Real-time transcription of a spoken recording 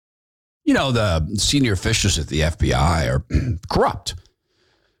The senior officials at the FBI are corrupt,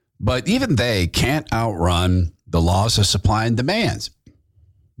 but even they can't outrun the laws of supply and demand.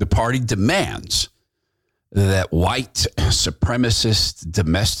 The party demands that white supremacist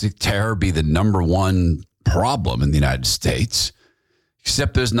domestic terror be the number one problem in the United States,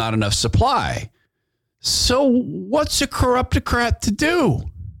 except there's not enough supply. So what's a corruptocrat to do?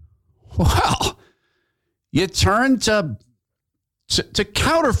 Well, you turn to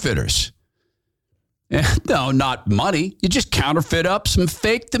counterfeiters. No, not money. You just counterfeit up some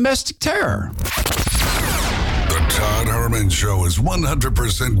fake domestic terror. The Todd Herman Show is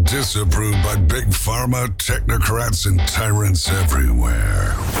 100% disapproved by big pharma, technocrats, and tyrants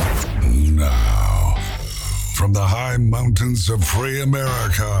everywhere. Now, from the high mountains of free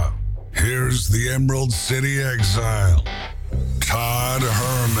America, here's the Emerald City exile, Todd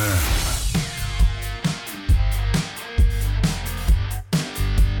Herman.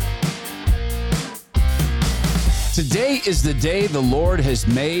 Today is the day the Lord has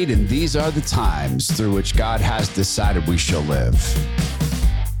made, and these are the times through which God has decided we shall live.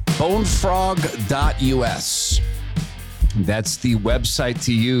 Bonefrog.us. That's the website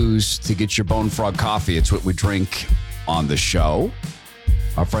to use to get your Bone Frog coffee. It's what we drink on the show.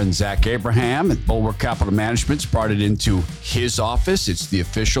 Our friend Zach Abraham at Bulwark Capital Management's brought it into his office. It's the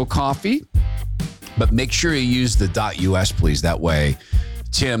official coffee. But make sure you use the .us, please. That way,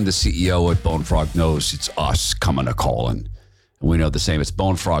 Tim, the CEO at Bone Frog, knows it's us coming a calling. And we know the same. It's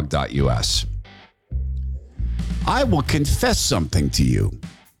bonefrog.us. I will confess something to you,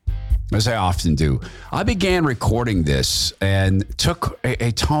 as I often do. I began recording this and took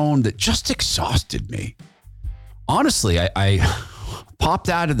a tone that just exhausted me. Honestly, I popped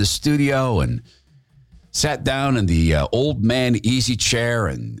out of the studio and sat down in the old man easy chair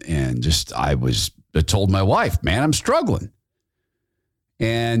and I told my wife, man, I'm struggling.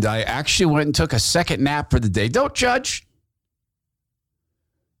 And I actually went and took a second nap for the day. Don't judge.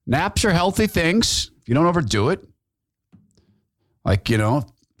 Naps are healthy things. You don't overdo it. Like,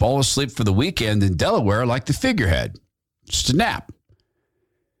 fall asleep for the weekend in Delaware like the figurehead. Just a nap.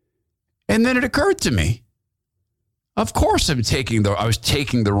 And then it occurred to me, of course I was taking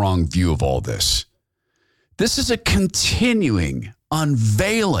the wrong view of all this. This is a continuing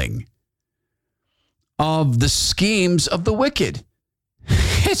unveiling of the schemes of the wicked.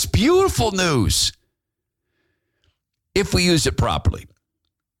 It's beautiful news if we use it properly.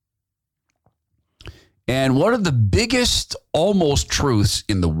 And one of the biggest almost truths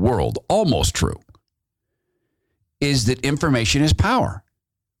in the world, almost true, is that information is power.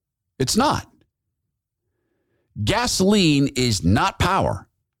 It's not. Gasoline is not power.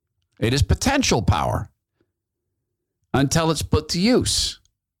 It is potential power until it's put to use.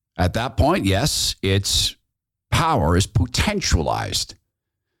 At that point, yes, its power is potentialized.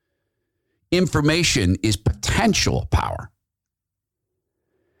 Information is potential power.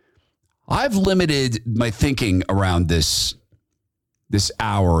 I've limited my thinking around this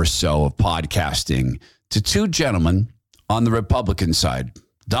hour or so of podcasting to two gentlemen on the Republican side,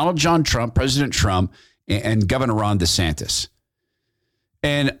 Donald John Trump, President Trump, and Governor Ron DeSantis.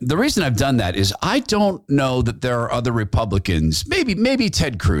 And the reason I've done that is I don't know that there are other Republicans, maybe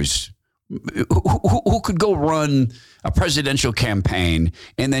Ted Cruz, who could go run a presidential campaign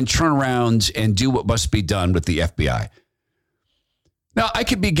and then turn around and do what must be done with the FBI. Now, I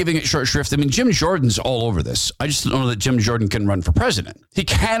could be giving it short shrift. I mean, Jim Jordan's all over this. I just don't know that Jim Jordan can run for president. He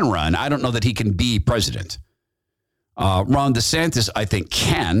can run. I don't know that he can be president. Ron DeSantis, I think,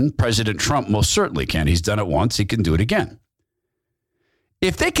 can. President Trump most certainly can. He's done it once. He can do it again.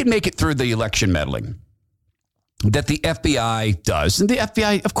 If they can make it through the election meddling that the FBI does, and the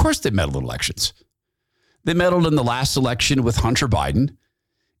FBI, of course, they meddle in elections. They meddled in the last election with Hunter Biden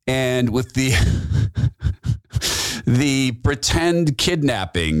and with the pretend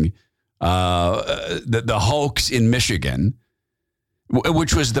kidnapping, the hoax in Michigan,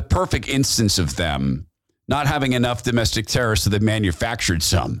 which was the perfect instance of them not having enough domestic terrorists, so they manufactured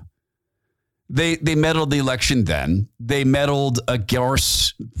some. They meddled the election then. They meddled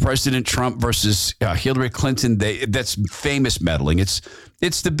against President Trump versus Hillary Clinton. That's famous meddling.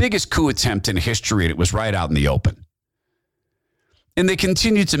 It's the biggest coup attempt in history, and it was right out in the open. And they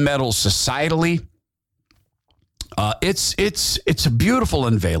continue to meddle societally. It's a beautiful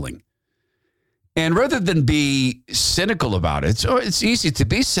unveiling. And rather than be cynical about it, so it's easy to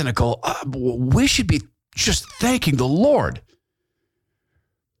be cynical, we should be just thanking the Lord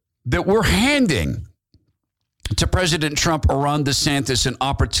that we're handing to President Trump or Ron DeSantis an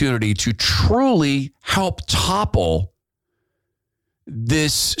opportunity to truly help topple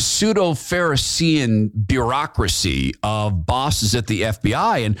this pseudo-Pharisee bureaucracy of bosses at the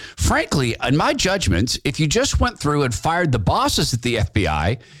FBI. And frankly, in my judgment, if you just went through and fired the bosses at the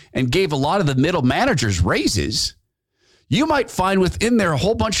FBI and gave a lot of the middle managers raises, you might find within there a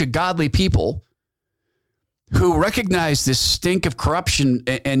whole bunch of godly people who recognize this stink of corruption,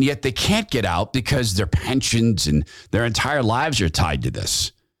 and yet they can't get out because their pensions and their entire lives are tied to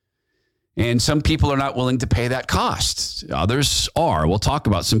this. And some people are not willing to pay that cost. Others are. We'll talk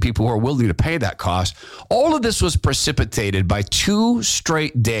about some people who are willing to pay that cost. All of this was precipitated by 2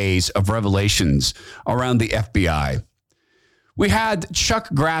 straight days of revelations around the FBI. We had Chuck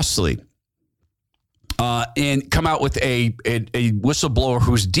Grassley and come out with a whistleblower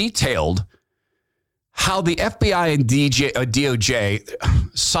who's detailed how the FBI and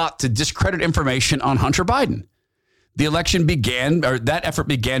DOJ sought to discredit information on Hunter Biden. The election began, or that effort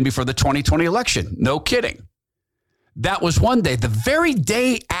began before the 2020 election. No kidding. That was one day. The very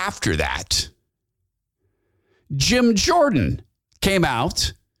day after that, Jim Jordan came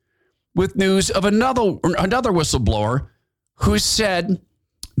out with news of another whistleblower who said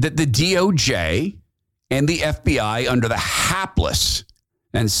that the DOJ and the FBI under the hapless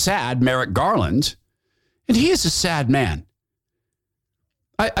and sad Merrick Garland, and he is a sad man.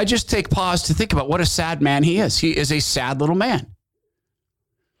 I just take pause to think about what a sad man he is. He is a sad little man.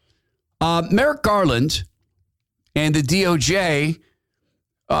 Merrick Garland and the DOJ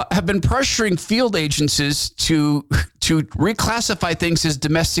have been pressuring field agencies to reclassify things as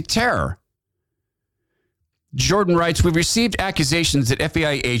domestic terror. Jordan writes, we've received accusations that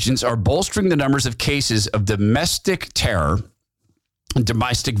FBI agents are bolstering the numbers of cases of domestic terror and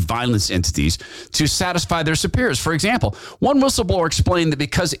domestic violence entities to satisfy their superiors. For example, one whistleblower explained that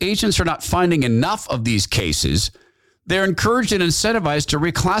because agents are not finding enough of these cases, they're encouraged and incentivized to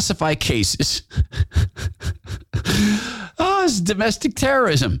reclassify cases as domestic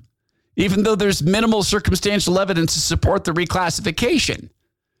terrorism, even though there's minimal circumstantial evidence to support the reclassification.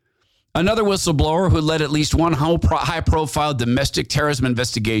 Another whistleblower who led at least one high-profile domestic terrorism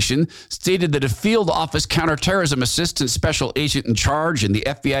investigation stated that a field office counterterrorism assistant special agent in charge and the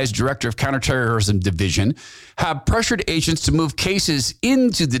FBI's director of counterterrorism division have pressured agents to move cases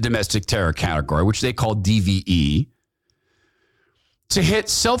into the domestic terror category, which they call DVE, to hit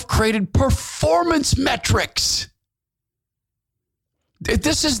self-created performance metrics.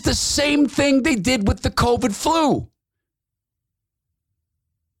 This is the same thing they did with the COVID flu.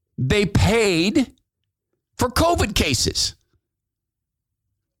 They paid for COVID cases.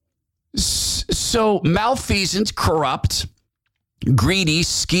 So malfeasant, corrupt, greedy,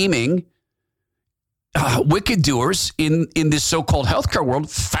 scheming, wicked doers in this so-called healthcare world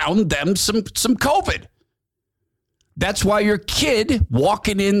found them some COVID. That's why your kid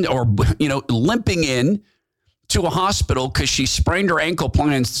walking in or, limping in to a hospital because she sprained her ankle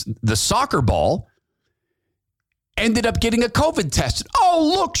playing the soccer ball ended up getting a COVID test.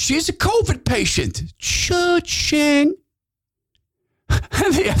 Oh, look, she's a COVID patient. Cha-ching.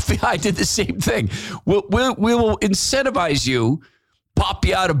 And the FBI did the same thing. We will incentivize you, pop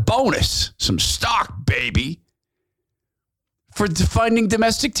you out a bonus, some stock, baby, for finding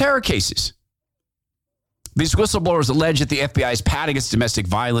domestic terror cases. These whistleblowers allege that the FBI is padding its domestic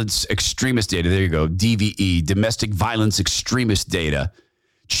violence extremist data. There you go, DVE, domestic violence extremist data.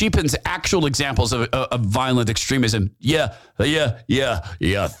 Cheapens actual examples of violent extremism. Yeah,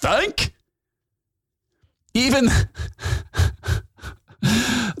 think? Even,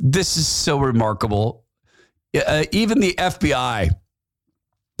 this is so remarkable. Even the FBI,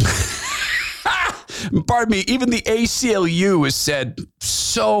 pardon me, even the ACLU has said,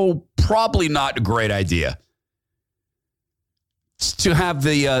 so probably not a great idea to have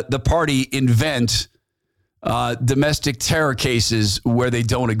the party invent domestic terror cases where they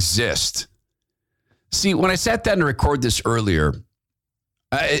don't exist. See, when I sat down to record this earlier,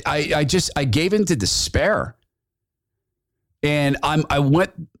 I gave into despair. And I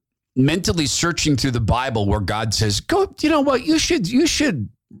went mentally searching through the Bible where God says, go, you know what, you should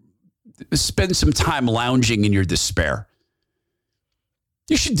spend some time lounging in your despair.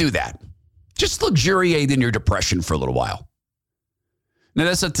 You should do that. Just luxuriate in your depression for a little while. Now,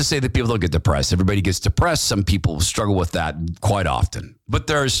 that's not to say that people don't get depressed. Everybody gets depressed. Some people struggle with that quite often. But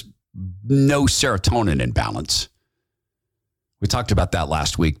there's no serotonin imbalance. We talked about that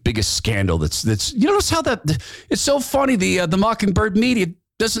last week. Biggest scandal that's you notice how that, it's so funny, the Mockingbird media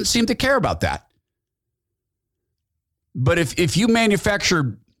doesn't seem to care about that. But if you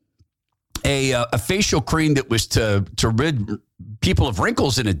manufacture a facial cream that was to rid people of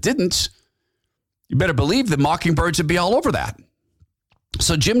wrinkles and it didn't, you better believe the Mockingbirds would be all over that.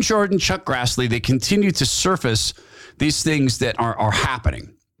 So Jim Jordan, Chuck Grassley, they continue to surface these things that are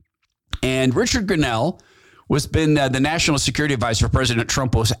happening. And Richard Grenell was been the national security advisor for President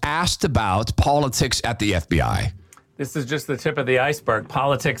Trump, was asked about politics at the FBI. This is just the tip of the iceberg.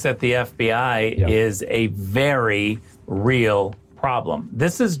 Politics at the FBI is a very real problem.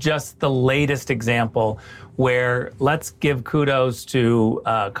 This is just the latest example where let's give kudos to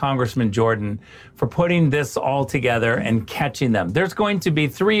Congressman Jordan for putting this all together and catching them. There's going to be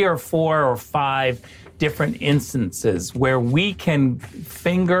 3 or 4 or 5 different instances where we can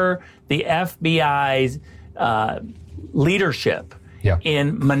finger the FBI's leadership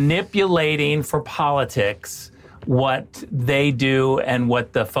in manipulating for politics what they do and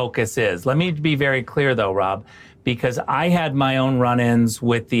what the focus is. Let me be very clear, though, Rob, because I had my own run-ins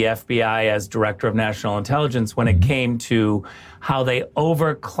with the FBI as Director of National Intelligence when it came to how they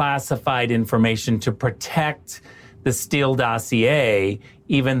overclassified information to protect the Steele dossier,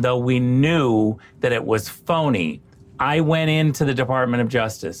 even though we knew that it was phony. I went into the Department of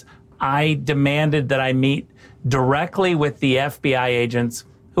Justice. I demanded that I meet directly with the FBI agents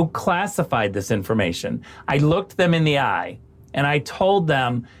who classified this information. I looked them in the eye and I told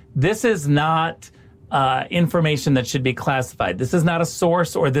them, this is not information that should be classified. This is not a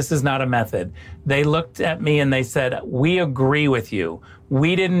source or this is not a method. They looked at me and they said, we agree with you.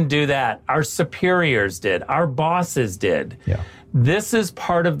 We didn't do that. Our superiors did. Our bosses did. Yeah. This is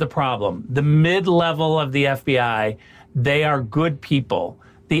part of the problem. The mid-level of the FBI, they are good people.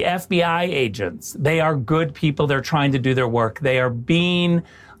 The FBI agents, they are good people. They're trying to do their work. They are being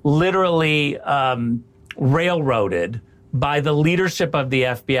literally railroaded by the leadership of the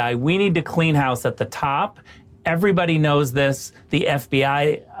FBI. We need to clean house at the top. Everybody knows this. The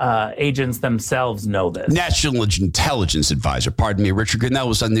FBI agents themselves know this. National Intelligence Advisor, pardon me, Richard Grenell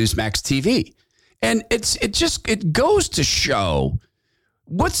was on Newsmax TV. And it goes to show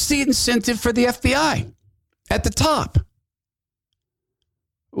what's the incentive for the FBI at the top?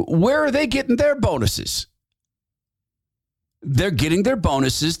 Where are they getting their bonuses? They're getting their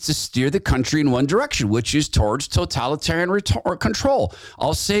bonuses to steer the country in one direction, which is towards totalitarian control.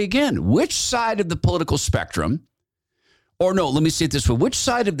 I'll say again, which side of the political spectrum, or no, let me say it this way, which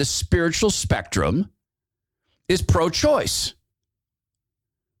side of the spiritual spectrum is pro-choice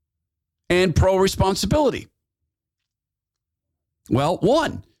and pro-responsibility? Well,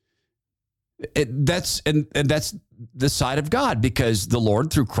 one. That's the side of God, because the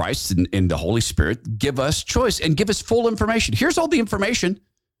Lord, through Christ and the Holy Spirit, give us choice and give us full information. Here's all the information.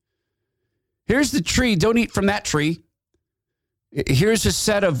 Here's the tree. Don't eat from that tree. Here's a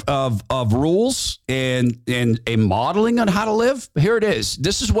set of rules and a modeling on how to live. Here it is.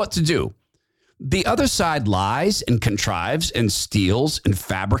 This is what to do. The other side lies and contrives and steals and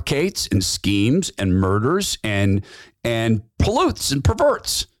fabricates and schemes and murders and pollutes and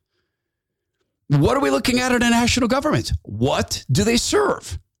perverts. What are we looking at in a national government? What do they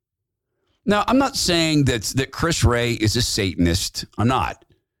serve? Now, I'm not saying that Chris Wray is a Satanist. I'm not.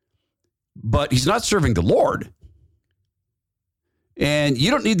 But he's not serving the Lord. And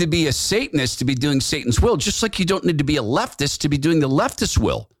you don't need to be a Satanist to be doing Satan's will, just like you don't need to be a leftist to be doing the leftist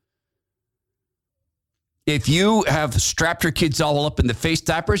will. If you have strapped your kids all up in the face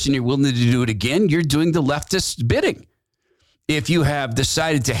diapers and you're willing to do it again, you're doing the leftist bidding. If you have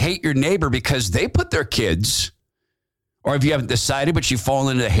decided to hate your neighbor because they put their kids, or if you haven't decided but you've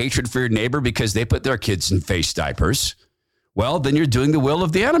fallen into hatred for your neighbor because they put their kids in face diapers, well, then you're doing the will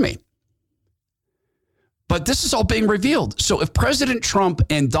of the enemy. But this is all being revealed. So if President Trump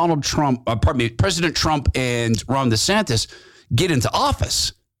and President Trump and Ron DeSantis get into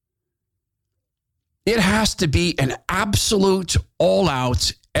office, it has to be an absolute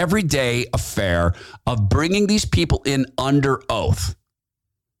all-out everyday affair of bringing these people in under oath.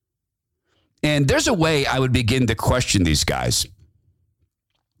 And there's a way I would begin to question these guys.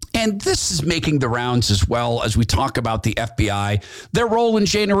 And this is making the rounds as well as we talk about the FBI. Their role in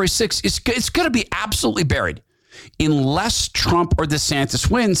January 6th, it's going to be absolutely buried unless Trump or DeSantis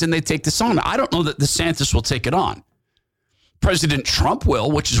wins and they take this on. I don't know that DeSantis will take it on. President Trump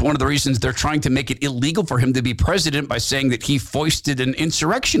will, which is one of the reasons they're trying to make it illegal for him to be president by saying that he foisted an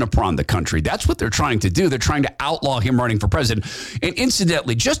insurrection upon the country. That's what they're trying to do. They're trying to outlaw him running for president. And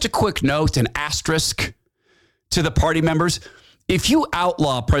incidentally, just a quick note, an asterisk to the party members. If you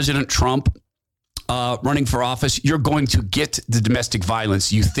outlaw President Trump running for office, you're going to get the domestic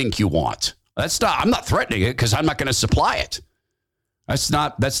violence you think you want. I'm not threatening it because I'm not going to supply it. That's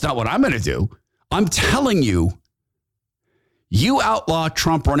not what I'm going to do. I'm telling you, you outlaw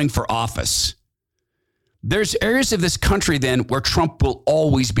Trump running for office. There's areas of this country then where Trump will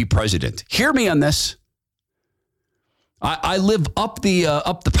always be president. Hear me on this. I live up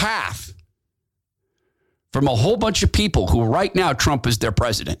the path from a whole bunch of people who right now Trump is their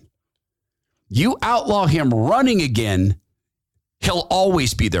president. You outlaw him running again, he'll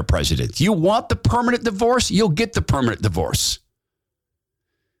always be their president. You want the permanent divorce, you'll get the permanent divorce.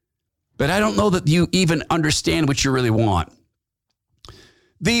 But I don't know that you even understand what you really want.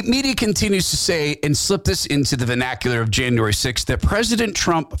 The media continues to say, and slip this into the vernacular of January 6th, that President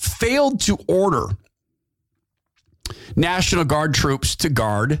Trump failed to order National Guard troops to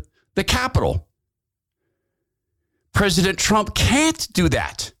guard the Capitol. President Trump can't do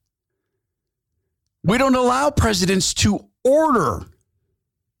that. We don't allow presidents to order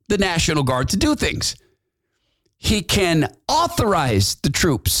the National Guard to do things. He can authorize the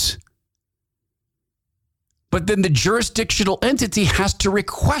troops, but then the jurisdictional entity has to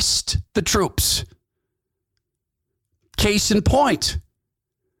request the troops. Case in point,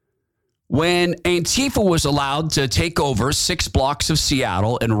 when Antifa was allowed to take over 6 blocks of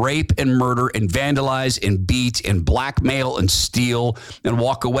Seattle and rape and murder and vandalize and beat and blackmail and steal and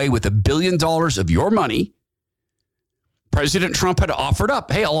walk away with $1 billion of your money, President Trump had offered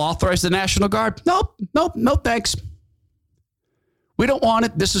up, hey, I'll authorize the National Guard. Nope, thanks. We don't want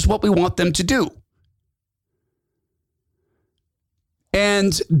it. This is what we want them to do.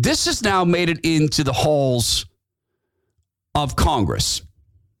 And this has now made it into the halls of Congress.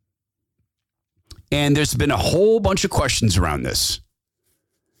 And there's been a whole bunch of questions around this.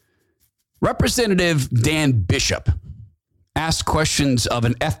 Representative Dan Bishop asked questions of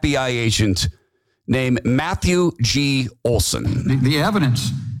an FBI agent named Matthew G. Olson. The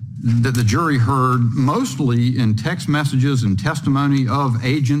evidence that the jury heard, mostly in text messages and testimony of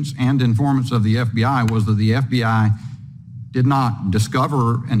agents and informants of the FBI, was that the FBI did not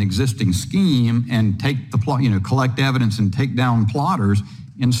discover an existing scheme and take the plot, collect evidence and take down plotters.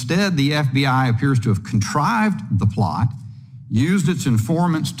 Instead, the FBI appears to have contrived the plot, used its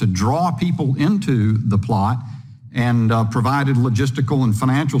informants to draw people into the plot, and provided logistical and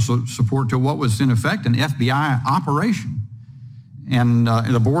financial support to what was, in effect, an FBI operation. And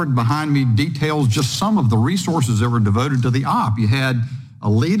the board behind me details just some of the resources that were devoted to the op. You had a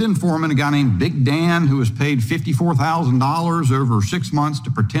lead informant, a guy named Big Dan, who was paid $54,000 over 6 months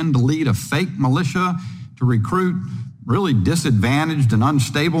to pretend to lead a fake militia to recruit really disadvantaged and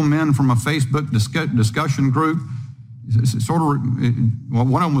unstable men from a Facebook discussion group.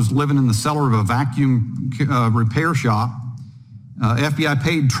 One of them was living in the cellar of a vacuum repair shop. FBI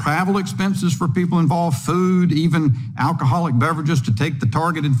paid travel expenses for people involved, food, even alcoholic beverages to take the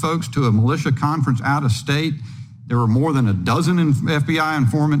targeted folks to a militia conference out of state. There were more than a dozen FBI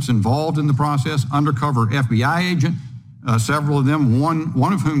informants involved in the process, undercover FBI agent, several of them,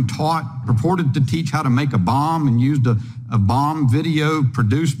 one of whom purported to teach how to make a bomb and used a bomb video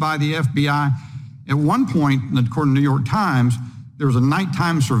produced by the FBI. At one point, according to the New York Times, there was a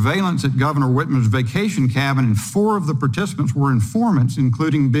nighttime surveillance at Governor Whitmer's vacation cabin, and 4 of the participants were informants,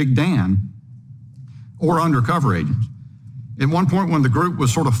 including Big Dan, or undercover agents. At one point, when the group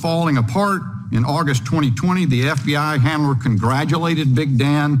was sort of falling apart in August 2020, the FBI handler congratulated Big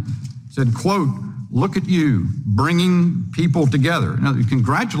Dan, said, quote, "Look at you, bringing people together." Now, he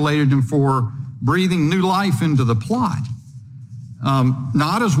congratulated him for breathing new life into the plot.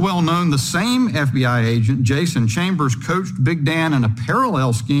 Not as well known, the same FBI agent, Jason Chambers, coached Big Dan in a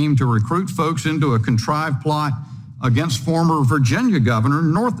parallel scheme to recruit folks into a contrived plot against former Virginia Governor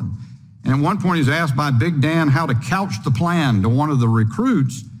Northam. And at one point, he's asked by Big Dan how to couch the plan to one of the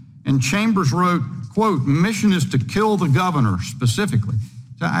recruits, and Chambers wrote, quote, "Mission is to kill the governor," specifically.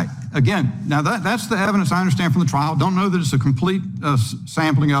 So that's the evidence I understand from the trial. Don't know that it's a complete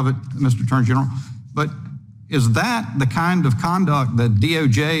sampling of it, Mr. Attorney General, but is that the kind of conduct that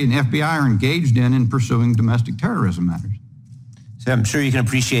DOJ and FBI are engaged in pursuing domestic terrorism matters? So I'm sure you can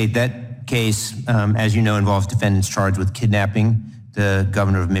appreciate that case, as you know, involves defendants charged with kidnapping the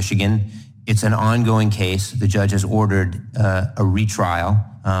governor of Michigan. It's an ongoing case. The judge has ordered a retrial,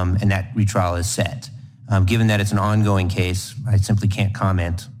 and that retrial is set. Given that it's an ongoing case, I simply can't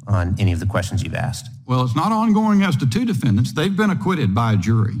comment on any of the questions you've asked. Well, it's not ongoing as to 2 defendants. They've been acquitted by a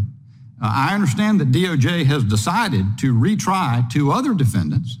jury. I understand that DOJ has decided to retry 2 other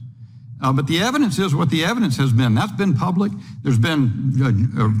defendants, but the evidence is what the evidence has been. That's been public. There's been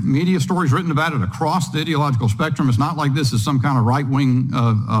media stories written about it across the ideological spectrum. It's not like this is some kind of right-wing,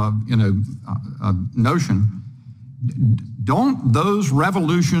 notion. Don't those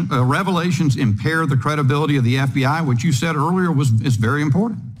revelations impair the credibility of the FBI, which you said earlier is very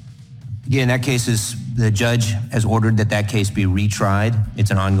important? Yeah, in that case, the judge has ordered that case be retried. It's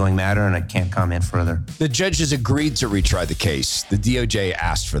an ongoing matter, and I can't comment further. The judge has agreed to retry the case. The DOJ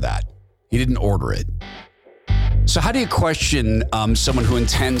asked for that. He didn't order it. So how do you question someone who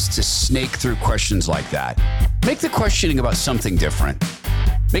intends to snake through questions like that? Make the questioning about something different.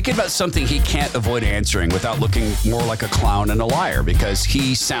 Make it about something he can't avoid answering without looking more like a clown and a liar, because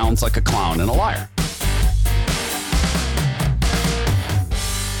he sounds like a clown and a liar.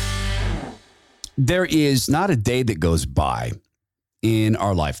 There is not a day that goes by in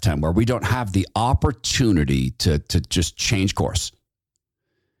our lifetime where we don't have the opportunity to just change course.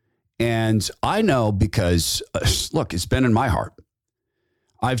 And I know because, look, it's been in my heart.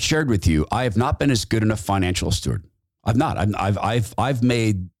 I've shared with you, I have not been as good enough financial steward. I've not. I've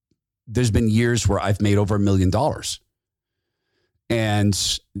made, there's been years where I've made over $1 million.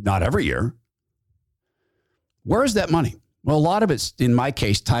 And not every year. Where is that money? Well, a lot of it's, in my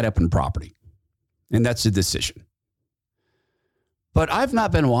case, tied up in property. And that's a decision. But I've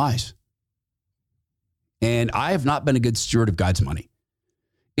not been wise. And I have not been a good steward of God's money.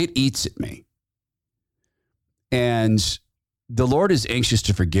 It eats at me. And the Lord is anxious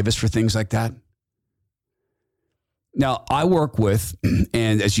to forgive us for things like that. Now, I work with,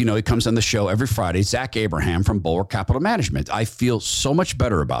 and as you know, he comes on the show every Friday, Zach Abraham from Bulwark Capital Management. I feel so much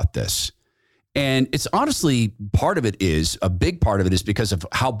better about this. And it's honestly, a big part of it is because of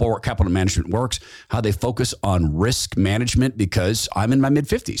how Bulwark Capital Management works, how they focus on risk management, because I'm in my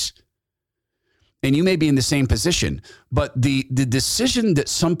mid-50s. And you may be in the same position, but the decision that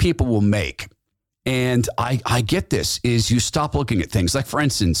some people will make, and I get this, is you stop looking at things. Like, for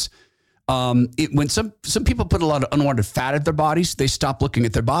instance, when some people put a lot of unwanted fat at their bodies, they stop looking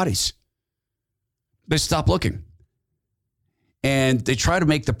at their bodies. They stop looking. And they try to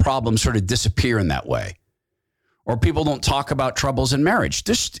make the problem sort of disappear in that way. Or people don't talk about troubles in marriage.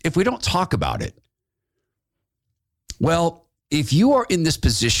 If we don't talk about it, well, if you are in this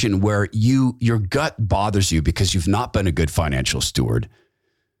position where your gut bothers you because you've not been a good financial steward,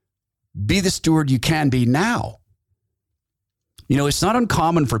 be the steward you can be now. You know, it's not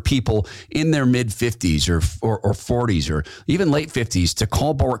uncommon for people in their mid-50s or 40s or even late 50s to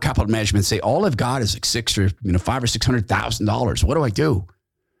call Bulwark Capital Management and say, all I've got is like $500,000 or $600,000. What do I do?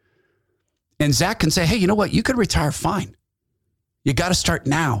 And Zach can say, hey, you know what? You could retire fine. You got to start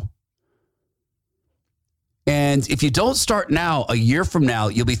now. And if you don't start now, a year from now,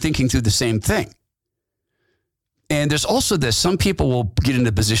 you'll be thinking through the same thing. And there's also this, some people will get in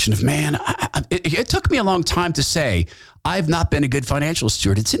the position of, man, it took me a long time to say, I've not been a good financial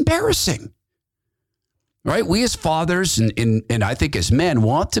steward. It's embarrassing, right? We as fathers and I think as men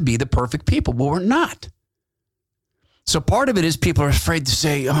want to be the perfect people, but we're not. So part of it is people are afraid to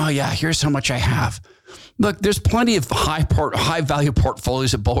say, oh yeah, here's how much I have. Look, there's plenty of high value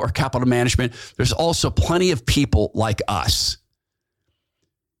portfolios at Bulwark Capital Management. There's also plenty of people like us.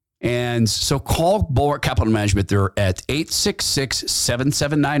 And so call Bulwark Capital Management. They're at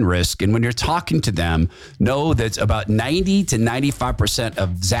 866-779-RISK. And when you're talking to them, know that about 90 to 95%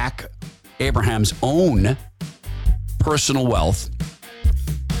 of Zach Abraham's own personal wealth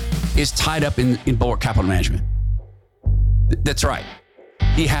is tied up in Bulwark Capital Management. That's right.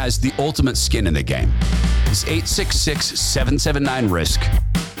 He has the ultimate skin in the game. It's 866-779-RISK.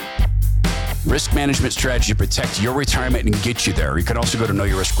 Risk management strategy to protect your retirement and get you there. You can also go to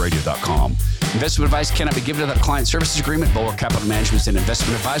knowyourriskradio.com. Investment advice cannot be given without a client services agreement. Bulwark Capital Management is an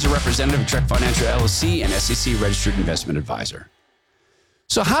investment advisor, representative of Trek Financial LLC, and SEC registered investment advisor.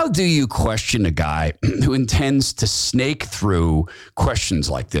 So how do you question a guy who intends to snake through questions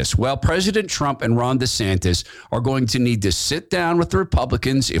like this? Well, President Trump and Ron DeSantis are going to need to sit down with the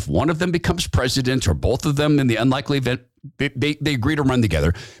Republicans. If one of them becomes president, or both of them, in the unlikely event they agree to run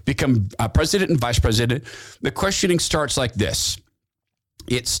together, become president and vice president, the questioning starts like this.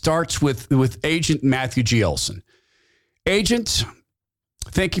 It starts with Agent Matthew G. Olson. Agent,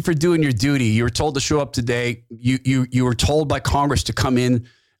 thank you for doing your duty. You were told to show up today. You were told by Congress to come in.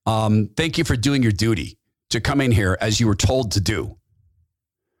 Thank you for doing your duty to come in here as you were told to do.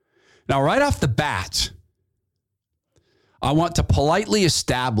 Now, right off the bat, I want to politely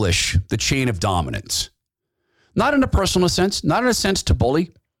establish the chain of dominance. Not in a personal sense, not in a sense to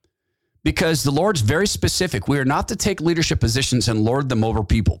bully, because the Lord's very specific. We are not to take leadership positions and lord them over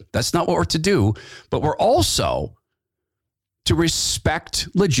people. That's not what we're to do, but we're also to respect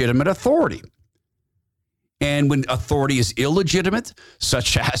legitimate authority. And when authority is illegitimate,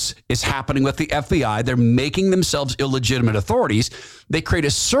 such as is happening with the FBI, they're making themselves illegitimate authorities. They create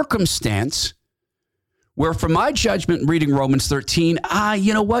a circumstance where, from my judgment, reading Romans 13,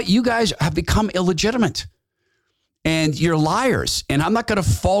 you know what? You guys have become illegitimate. And you're liars, and I'm not going to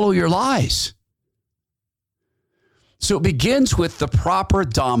follow your lies. So it begins with the proper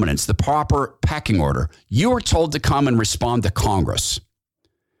dominance, the proper pecking order. You are told to come and respond to Congress.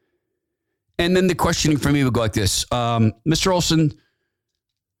 And then the questioning for me would go like this. Mr. Olson,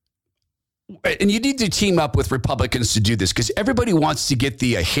 and you need to team up with Republicans to do this because everybody wants to get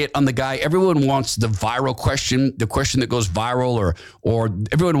the hit on the guy. Everyone wants the viral question, the question that goes viral, or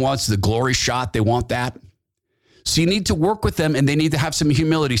everyone wants the glory shot. They want that. So you need to work with them and they need to have some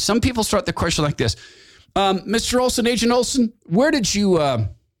humility. Some people start the question like this. Mr. Olson, Agent Olson, where did you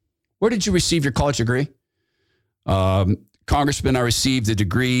receive your college degree? Congressman, I received a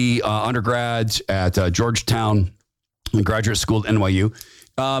degree, undergrad at Georgetown and graduate school at NYU.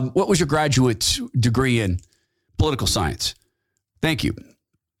 What was your graduate degree in? Political science. Thank you.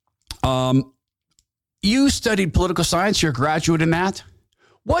 You studied political science. You're a graduate in that.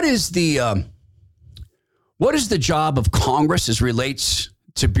 What is the job of Congress as relates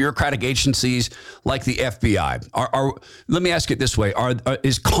to bureaucratic agencies like the FBI? Let me ask it this way.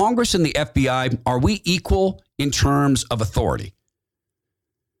 Is Congress and the FBI, are we equal in terms of authority?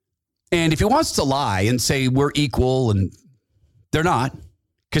 And if he wants to lie and say we're equal and they're not,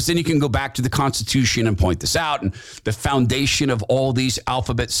 because then you can go back to the Constitution and point this out and the foundation of all these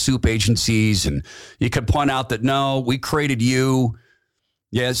alphabet soup agencies. And you could point out that, no, we created you.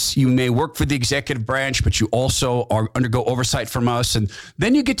 Yes, you may work for the executive branch, but you also undergo oversight from us. And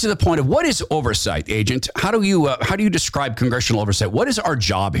then you get to the point of what is oversight, Agent? How do you describe congressional oversight? What is our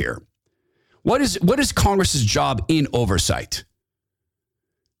job here? What is Congress's job in oversight?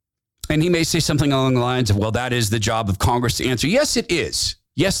 And he may say something along the lines of, well, that is the job of Congress to answer. Yes, it is.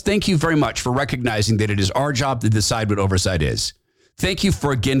 Yes, thank you very much for recognizing that it is our job to decide what oversight is. Thank you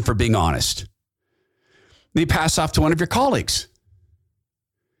for being honest. Let me pass off to one of your colleagues.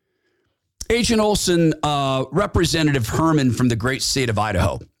 Agent Olson, Representative Herman from the great state of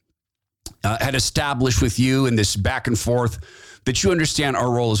Idaho had established with you in this back and forth that you understand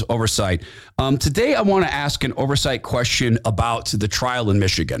our role as oversight. Today, I want to ask an oversight question about the trial in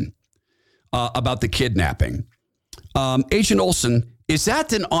Michigan, about the kidnapping. Agent Olson, is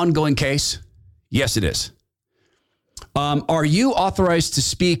that an ongoing case? Yes, it is. Are you authorized to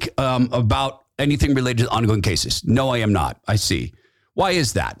speak about anything related to ongoing cases? No, I am not. I see. Why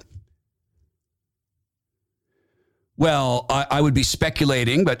is that? Well, I would be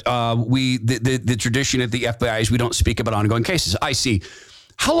speculating, but the tradition at the FBI is we don't speak about ongoing cases. I see.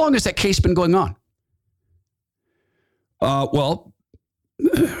 How long has that case been going on? Well,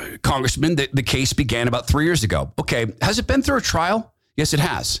 Congressman, the case began about 3 years ago. Okay, has it been through a trial? Yes, it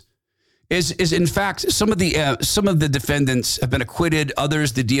has. Is in fact some of the defendants have been acquitted.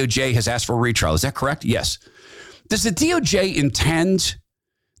 Others, the DOJ has asked for a retrial. Is that correct? Yes. Does the DOJ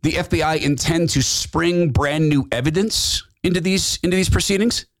the FBI intend to spring brand new evidence into these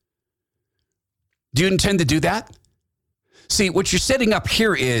proceedings? Do you intend to do that? See, what you're setting up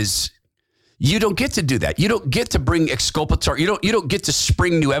here is you don't get to do that. You don't get to bring exculpatory. You don't get to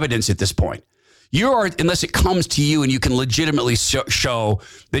spring new evidence at this point. Unless it comes to you and you can legitimately show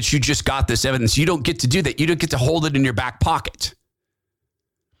that you just got this evidence. You don't get to do that. You don't get to hold it in your back pocket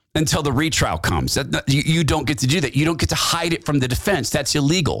until the retrial comes. You don't get to do that. You don't get to hide it from the defense. That's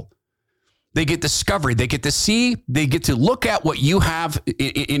illegal. They get discovery. They get to see. They get to look at what you have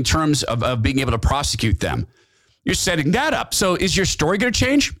in terms of being able to prosecute them. You're setting that up. So is your story going to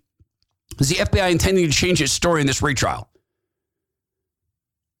change? Is the FBI intending to change its story in this retrial?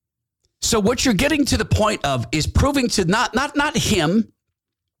 So what you're getting to the point of is proving to not him,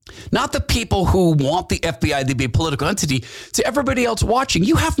 not the people who want the FBI to be a political entity, to everybody else watching.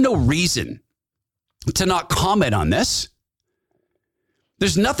 You have no reason to not comment on this.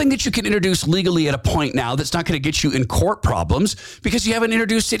 There's nothing that you can introduce legally at a point now that's not going to get you in court problems because you haven't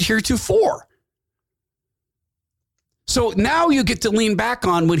introduced it heretofore. So now you get to lean back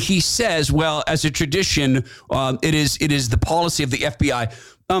on when he says, well, as a tradition, it is the policy of the FBI.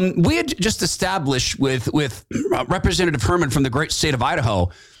 We had just established with Representative Herman from the great state of Idaho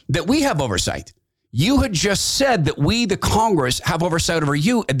that we have oversight. You had just said that we, the Congress, have oversight over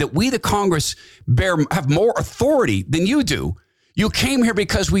you and that we, the Congress, have more authority than you do. You came here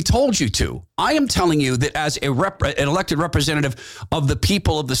because we told you to. I am telling you that as an elected representative of the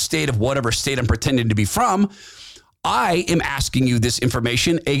people of the state of whatever state I'm pretending to be from, I am asking you this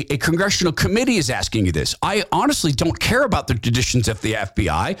information. A congressional committee is asking you this. I honestly don't care about the traditions of the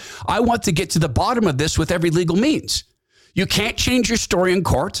FBI. I want to get to the bottom of this with every legal means. You can't change your story in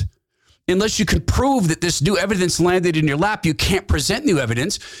court unless you can prove that this new evidence landed in your lap. You can't present new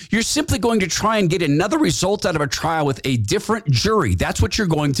evidence. You're simply going to try and get another result out of a trial with a different jury. That's what you're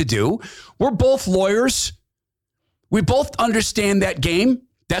going to do. We're both lawyers. We both understand that game.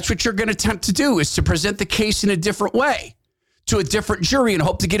 That's what you're going to attempt to do, is to present the case in a different way to a different jury and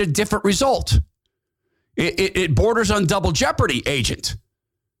hope to get a different result. It borders on double jeopardy, Agent.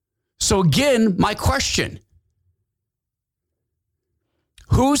 So again, my question,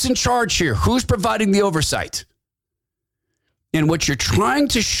 who's in charge here? Who's providing the oversight? And what you're trying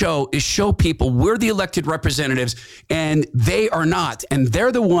to show is show people we're the elected representatives and they are not. And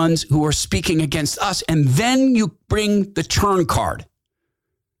they're the ones who are speaking against us. And then you bring the turn card.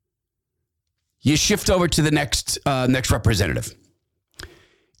 You shift over to the next representative.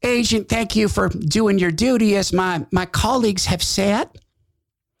 Agent, thank you for doing your duty, as my colleagues have said.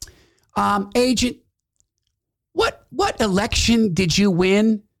 Agent, what election did you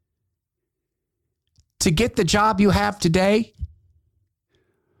win to get the job you have today?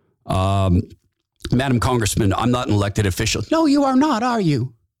 Madam Congressman, I'm not an elected official. No, you are not, are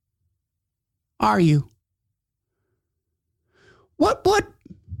you? Are you? What?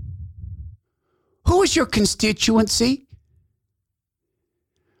 Who is your constituency?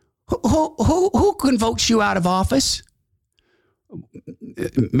 Who can vote you out of office?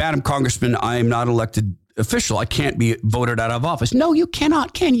 Madam Congressman, I am not an elected official. I can't be voted out of office. No, you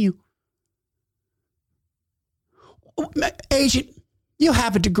cannot, can you? Agent, you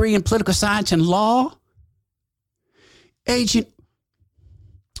have a degree in political science and law. Agent,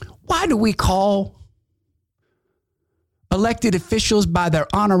 why do we call elected officials by their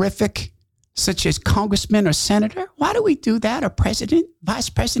honorific, such as congressman or senator? Why do we do that? Or president, vice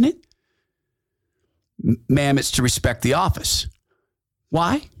president? Ma'am, it's to respect the office.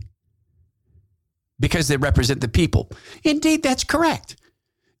 Why? Because they represent the people. Indeed, that's correct.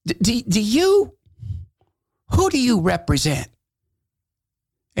 Who do you represent,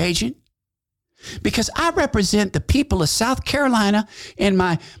 Agent? Because I represent the people of South Carolina, and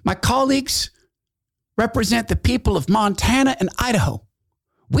my colleagues represent the people of Montana and Idaho.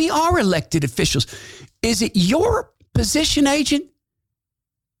 We are elected officials. Is it your position, Agent,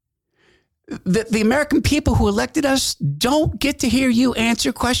 that the American people who elected us don't get to hear you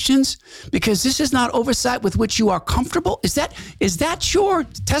answer questions because this is not oversight with which you are comfortable? Is that your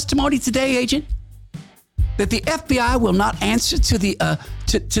testimony today, Agent? That the FBI will not answer to the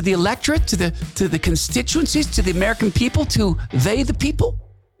electorate, to the constituencies, to the American people, to they the people?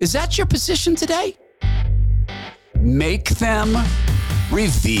 Is that your position today? Make them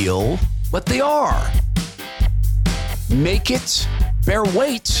reveal what they are. Make it bear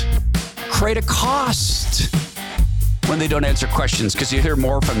weight. Create a cost when they don't answer questions, because you hear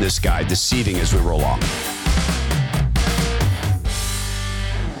more from this guy this evening as we roll along.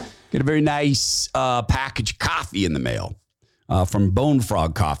 Get a very nice package of coffee in the mail from Bone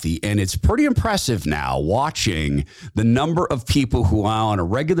Frog Coffee. And it's pretty impressive now watching the number of people who on a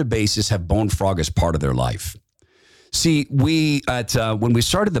regular basis have Bone Frog as part of their life. See, when we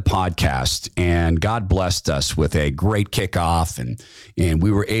started the podcast, and God blessed us with a great kickoff, and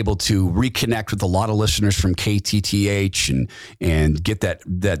we were able to reconnect with a lot of listeners from KTTH and get that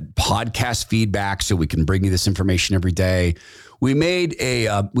podcast feedback so we can bring you this information every day. We made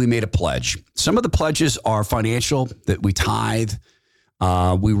a pledge. Some of the pledges are financial, that we tithe.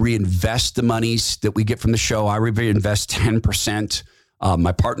 We reinvest the monies that we get from the show. I reinvest 10%.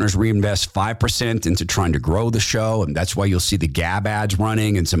 My partners reinvest 5% into trying to grow the show. And that's why you'll see the Gab ads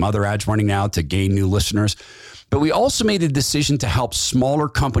running and some other ads running now to gain new listeners. But we also made a decision to help smaller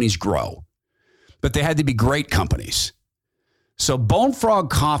companies grow. But they had to be great companies. So Bone Frog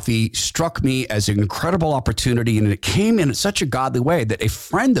Coffee struck me as an incredible opportunity. And it came in such a godly way that a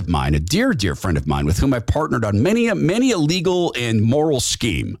friend of mine, a dear, dear friend of mine with whom I partnered on many a legal and moral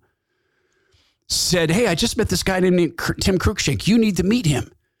scheme, said, hey, I just met this guy named Tim Cruikshank. You need to meet him.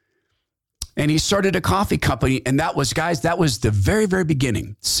 And he started a coffee company. And that was the very, very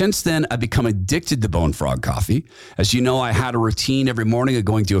beginning. Since then, I've become addicted to Bone Frog Coffee. As you know, I had a routine every morning of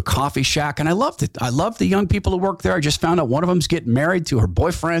going to a coffee shack, and I loved it. I loved the young people who work there. I just found out one of them's getting married to her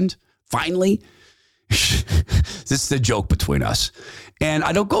boyfriend, finally. This is the joke between us. And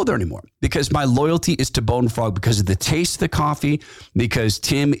I don't go there anymore because my loyalty is to Bone Frog because of the taste of the coffee, because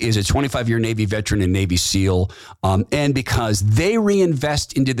Tim is a 25-year Navy veteran and Navy SEAL, and because they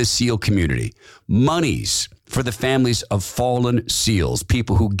reinvest into the SEAL community. Monies for the families of fallen SEALs,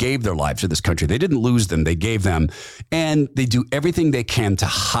 people who gave their lives to this country. They didn't lose them. They gave them. And they do everything they can to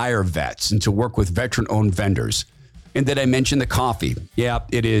hire vets and to work with veteran-owned vendors. And did I mention the coffee? Yeah,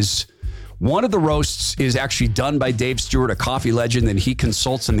 it is. One of the roasts is actually done by Dave Stewart, a coffee legend, and he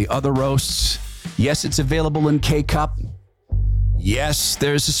consults on the other roasts. Yes, it's available in K-Cup. Yes,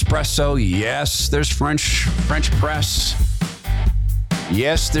 there's espresso. Yes, there's French press.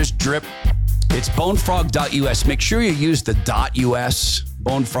 Yes, there's drip. It's bonefrog.us. Make sure you use the .us,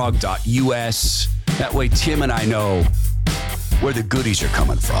 bonefrog.us. That way Tim and I know where the goodies are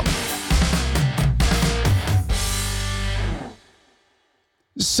coming from.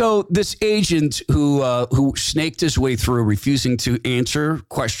 So this agent who snaked his way through, refusing to answer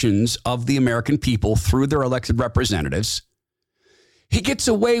questions of the American people through their elected representatives, he gets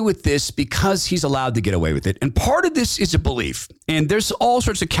away with this because he's allowed to get away with it. And part of this is a belief. And there's all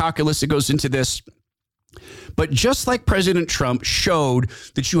sorts of calculus that goes into this. But just like President Trump showed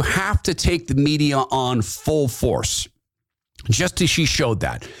that you have to take the media on full force, just as she showed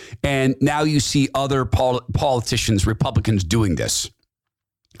that. And now you see other politicians, Republicans, doing this.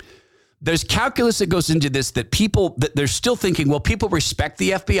 There's calculus that goes into this that they're still thinking, well, people respect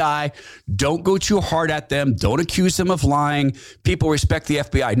the FBI. Don't go too hard at them. Don't accuse them of lying. People respect the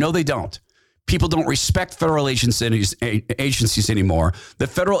FBI. No, they don't. People don't respect federal agencies anymore. The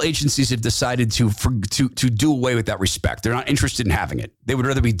federal agencies have decided to do away with that respect. They're not interested in having it. They would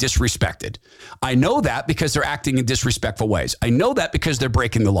rather be disrespected. I know that because they're acting in disrespectful ways. I know that because they're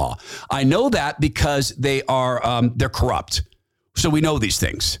breaking the law. I know that because they're corrupt. So we know these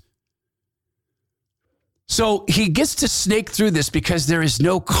things. So he gets to snake through this because there is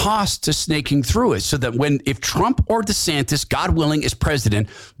no cost to snaking through it. So that if Trump or DeSantis, God willing, is president,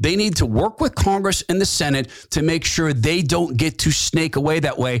 they need to work with Congress and the Senate to make sure they don't get to snake away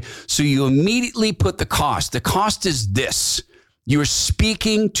that way. So you immediately put the cost. The cost is this. You are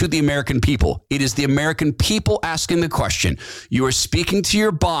speaking to the American people. It is the American people asking the question. You are speaking to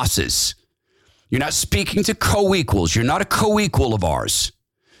your bosses. You're not speaking to co-equals. You're not a co-equal of ours.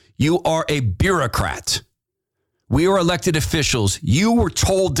 You are a bureaucrat. We are elected officials. You were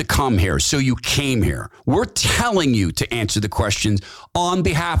told to come here, so you came here. We're telling you to answer the questions on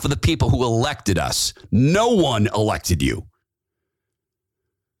behalf of the people who elected us. No one elected you.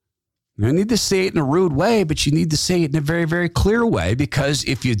 You need to say it in a rude way, but you need to say it in a very, very clear way, because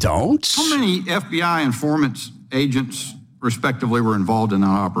if you don't... How many FBI informants, agents, respectively, were involved in that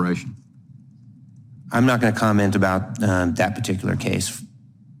operation? I'm not going to comment about that particular case.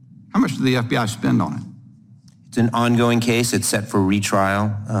 How much did the FBI spend on it? It's an ongoing case. It's set for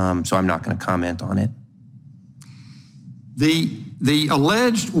retrial, so I'm not going to comment on it. The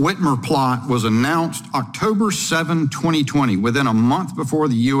alleged Whitmer plot was announced October 7, 2020, within a month before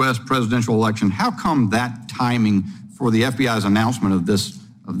the U.S. presidential election. How come that timing for the FBI's announcement of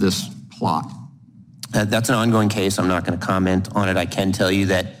this plot? That's an ongoing case. I'm not going to comment on it. I can tell you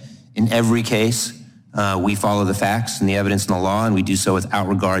that in every case, we follow the facts and the evidence and the law, and we do so without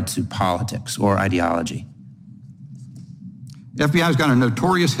regard to politics or ideology. The FBI's got a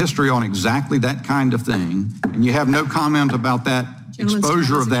notorious history on exactly that kind of thing, and you have no comment about that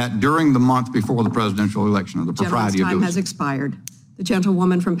exposure of that during the month before the presidential election, or the propriety of doing it. Time has expired. The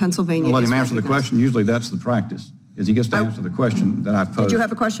gentlewoman from Pennsylvania. I'll let him answer the question. Usually that's the practice, is he gets to answer the question that I posed. Did you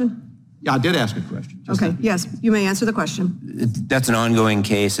have a question? Yeah, I did ask a question. Okay, yes, you may answer the question. That's an ongoing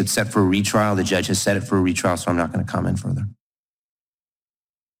case. It's set for retrial. The judge has set it for a retrial, so I'm not going to comment further.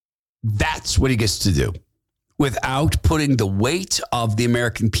 That's what he gets to do, without putting the weight of the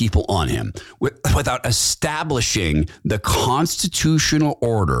American people on him, without establishing the constitutional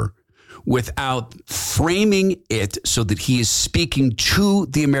order, without framing it so that he is speaking to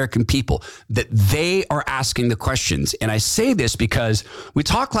the American people, that they are asking the questions. And I say this because we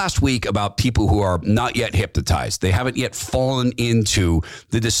talked last week about people who are not yet hypnotized. They haven't yet fallen into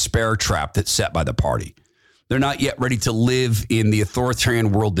the despair trap that's set by the party. They're not yet ready to live in the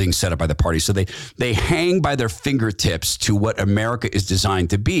authoritarian world being set up by the party. So they hang by their fingertips to what America is designed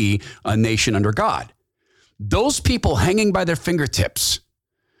to be, a nation under God. Those people hanging by their fingertips,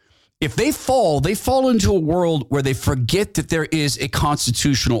 if they fall into a world where they forget that there is a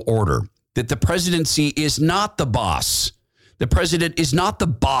constitutional order, that the presidency is not the boss. The president is not the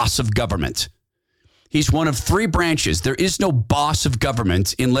boss of government. He's one of three branches. There is no boss of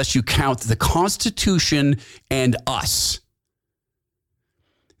government unless you count the Constitution and us.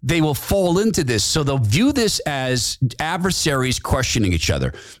 They will fall into this. So they'll view this as adversaries questioning each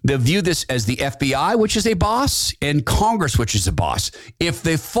other. They'll view this as the FBI, which is a boss, and Congress, which is a boss. If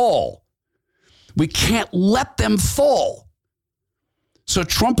they fall, we can't let them fall. So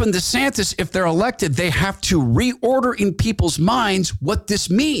Trump and DeSantis, if they're elected, they have to reorder in people's minds what this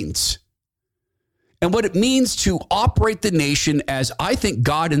means. And what it means to operate the nation as I think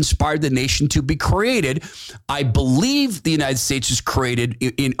God inspired the nation to be created. I believe the United States was created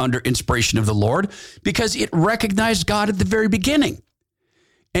under inspiration of the Lord because it recognized God at the very beginning.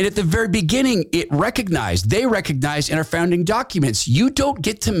 And at the very beginning, they recognized in our founding documents, you don't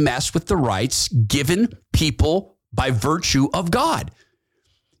get to mess with the rights given people by virtue of God.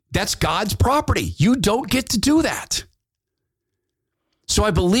 That's God's property. You don't get to do that. So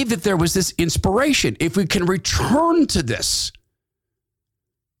I believe that there was this inspiration. If we can return to this,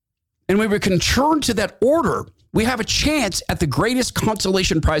 and we can return to that order we have a chance at the greatest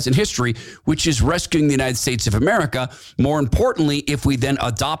consolation prize in history, which is rescuing the United States of America. More importantly, if we then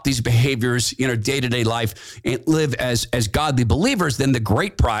adopt these behaviors in our day-to-day life and live as godly believers, then the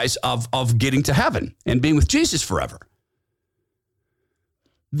great prize of getting to heaven and being with Jesus forever.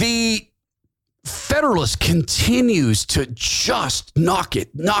 The Federalist continues to just knock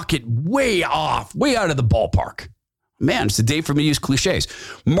it way off, way out of the ballpark. Man, it's the day for me to use cliches.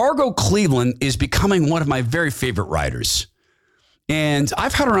 Margot Cleveland is becoming one of my very favorite writers. And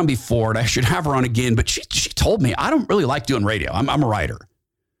I've had her on before, and I should have her on again, but she told me I don't really like doing radio. I'm a writer.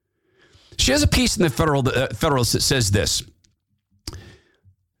 She has a piece in the Federalist that says this.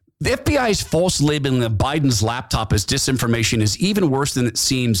 The FBI's false labeling of Biden's laptop as disinformation is even worse than it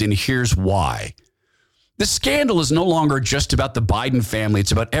seems, and here's why. The scandal is no longer just about the Biden family.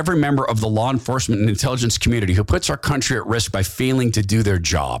 It's about every member of the law enforcement and intelligence community who puts our country at risk by failing to do their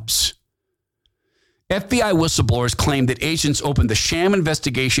jobs. FBI whistleblowers claim that agents opened the sham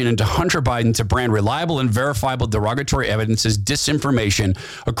investigation into Hunter Biden to brand reliable and verifiable derogatory evidence as disinformation,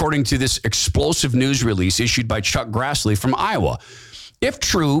 according to this explosive news release issued by Chuck Grassley from Iowa. If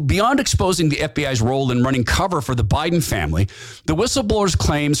true, beyond exposing the FBI's role in running cover for the Biden family, the whistleblowers'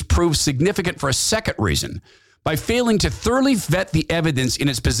 claims prove significant for a second reason. By failing to thoroughly vet the evidence in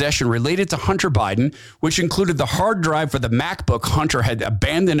its possession related to Hunter Biden, which included the hard drive for the MacBook Hunter had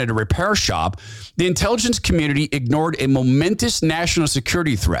abandoned at a repair shop, the intelligence community ignored a momentous national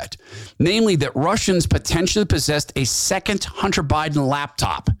security threat, namely that Russians potentially possessed a second Hunter Biden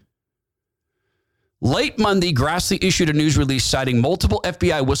laptop. Late Monday, Grassley issued a news release citing multiple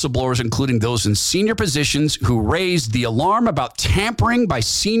FBI whistleblowers, including those in senior positions, who raised the alarm about tampering by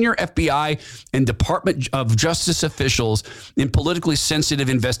senior FBI and Department of Justice officials in politically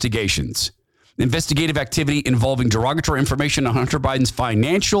sensitive investigations. Investigative activity involving derogatory information on Hunter Biden's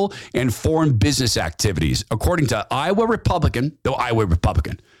financial and foreign business activities, according to Iowa Republican.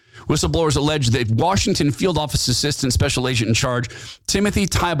 Whistleblowers allege that Washington Field Office Assistant Special Agent in Charge, Timothy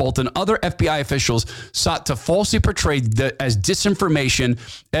Thibault, and other FBI officials sought to falsely portray as disinformation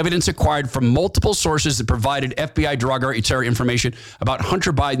evidence acquired from multiple sources that provided FBI derogatory information about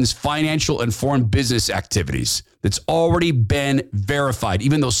Hunter Biden's financial and foreign business activities. That's already been verified,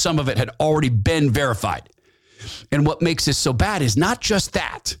 even though some of it had already been verified. And what makes this so bad is not just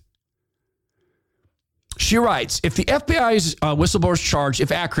that. She writes, if the FBI's whistleblowers charge,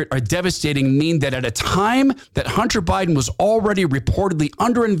 if accurate, are devastating, mean that at a time that Hunter Biden was already reportedly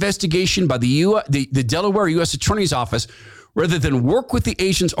under investigation by the Delaware U.S. Attorney's Office, rather than work with the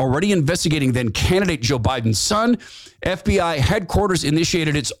agents already investigating then candidate Joe Biden's son, FBI headquarters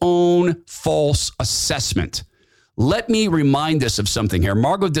initiated its own false assessment. Let me remind us of something here.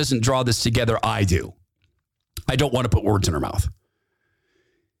 Margot doesn't draw this together. I do. I don't want to put words in her mouth.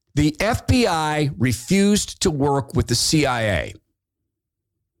 The FBI refused to work with the CIA.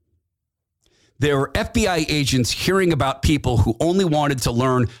 There were FBI agents hearing about people who only wanted to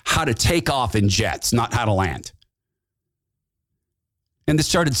learn how to take off in jets, not how to land. And they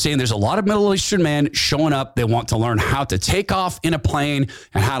started saying there's a lot of Middle Eastern men showing up. They want to learn how to take off in a plane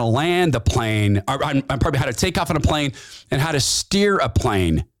and how to land the plane. Or, probably how to take off in a plane and how to steer a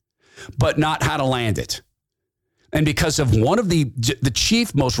plane, but not how to land it. And because of one of the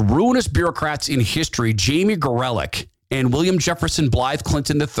chief, most ruinous bureaucrats in history, Jamie Gorelick, and William Jefferson Blythe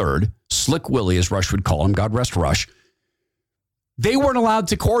Clinton III, Slick Willie, as Rush would call him, God rest Rush, they weren't allowed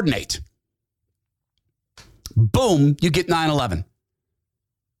to coordinate. Boom, you get 9/11.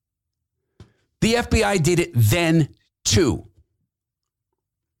 The FBI did it then, too.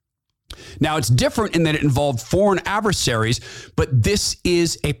 Now, it's different in that it involved foreign adversaries, but this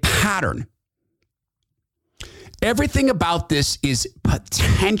is a pattern. Everything about this is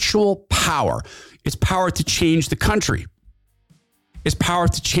potential power. It's power to change the country. It's power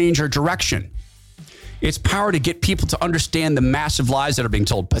to change our direction. It's power to get people to understand the massive lies that are being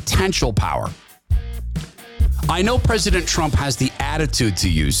told. Potential power. I know President Trump has the attitude to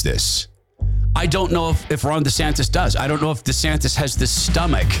use this. I don't know if Ron DeSantis does. I don't know if DeSantis has the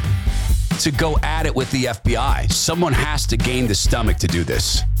stomach to go at it with the FBI. Someone has to gain the stomach to do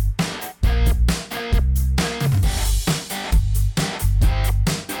this.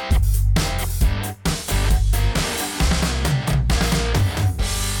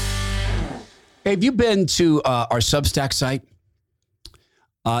 Have you been to our Substack site?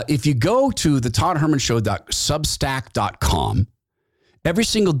 If you go to the ToddHermanShow.substack.com, every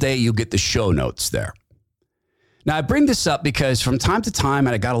single day you'll get the show notes there. Now, I bring this up because from time to time,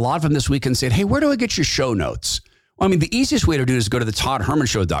 and I got a lot of them this weekend saying, hey, where do I get your show notes? I mean, the easiest way to do it is go to the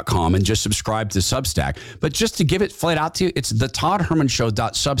ToddHermanShow.com and just subscribe to Substack. But just to give it flat out to you, it's the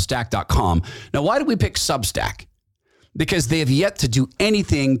ToddHermanShow.substack.com. Now, why did we pick Substack? Because they have yet to do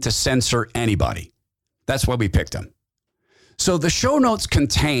anything to censor anybody. That's why we picked them. So the show notes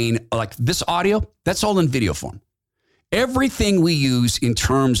contain, like this audio, that's all in video form. Everything we use in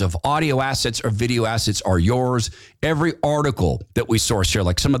terms of audio assets or video assets are yours. Every article that we source here,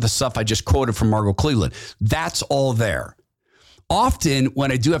 like some of the stuff I just quoted from Margot Cleveland, that's all there. Often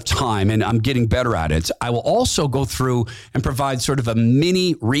when I do have time and I'm getting better at it, I will also go through and provide sort of a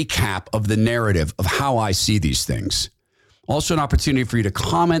mini recap of the narrative of how I see these things. Also an opportunity for you to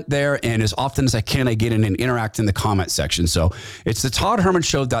comment there. And as often as I can, I get in and interact in the comment section. So it's the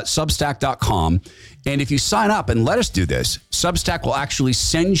ToddHermanShow.substack.com. And if you sign up and let us do this, Substack will actually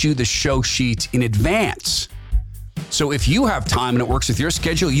send you the show sheet in advance. So if you have time and it works with your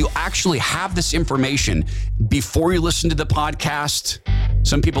schedule, you actually have this information before you listen to the podcast.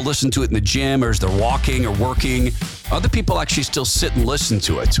 Some people listen to it in the gym or as they're walking or working. Other people actually still sit and listen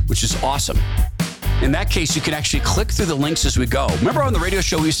to it, which is awesome. In that case, you can actually click through the links as we go. Remember on the radio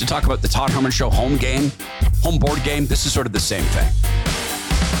show, we used to talk about the Todd Herman Show home board game? This is sort of the same thing.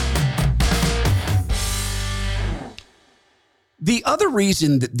 The other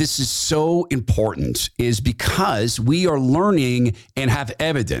reason that this is so important is because we are learning and have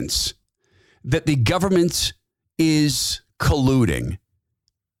evidence that the government is colluding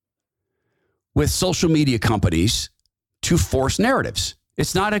with social media companies to force narratives.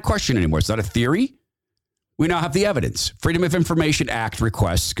 It's not a question anymore. It's not a theory. We now have the evidence. Freedom of Information Act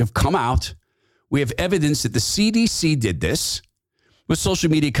requests have come out. We have evidence that the CDC did this with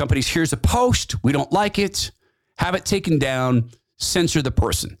social media companies. Here's a post. We don't like it. Have it taken down. Censor the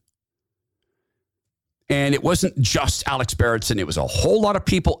person. And it wasn't just Alex Berenson. It was a whole lot of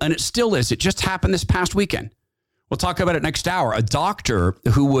people, and it still is. It just happened this past weekend. We'll talk about it next hour. A doctor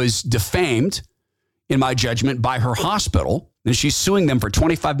who was defamed, in my judgment, by her hospital, and she's suing them for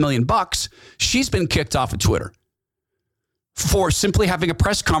 $25 million. She's been kicked off of Twitter for simply having a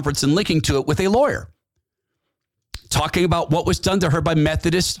press conference and linking to it with a lawyer, talking about what was done to her by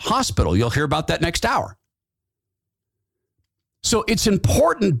Methodist Hospital. You'll hear about that next hour. So it's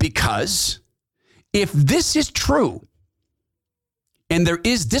important because if this is true, and there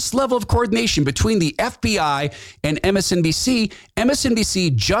is this level of coordination between the FBI and MSNBC,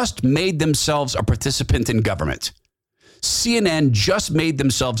 MSNBC just made themselves a participant in government. CNN just made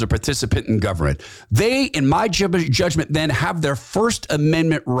themselves a participant in government. They, in my judgment, then have their First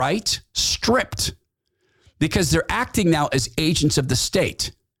Amendment right stripped because they're acting now as agents of the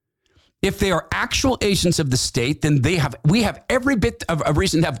state. If they are actual agents of the state, then we have every bit of a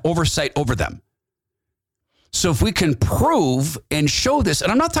reason to have oversight over them. So if we can prove and show this,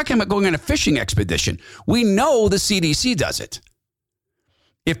 and I'm not talking about going on a fishing expedition. We know the CDC does it.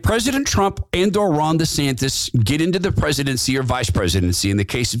 If President Trump and or Ron DeSantis get into the presidency or vice presidency, in the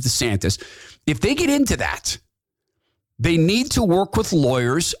case of DeSantis, if they get into that, they need to work with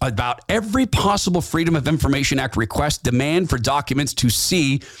lawyers about every possible Freedom of Information Act request, demand for documents to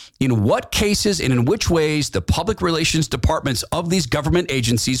see in what cases and in which ways the public relations departments of these government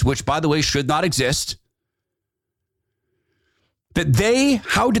agencies, which, by the way, should not exist,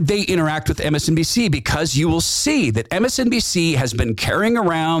 how did they interact with MSNBC? Because you will see that MSNBC has been carrying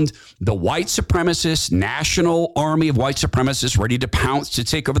around the white supremacist national army of white supremacists ready to pounce to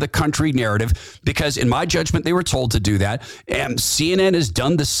take over the country narrative, because in my judgment, they were told to do that. And CNN has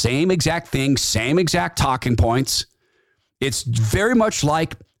done the same exact thing, same exact talking points. It's very much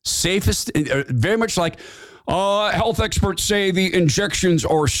like health experts say the injections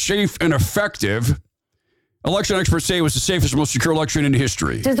are safe and effective. Election experts say it was the safest, most secure election in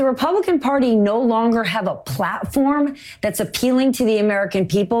history. Does the Republican Party no longer have a platform that's appealing to the American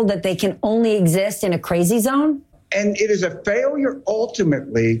people, that they can only exist in a crazy zone? And it is a failure,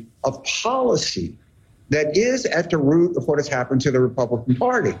 ultimately, of policy that is at the root of what has happened to the Republican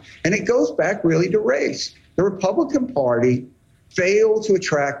Party. And it goes back really to race. The Republican Party failed to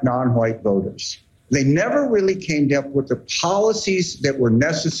attract non-white voters. They never really came up with the policies that were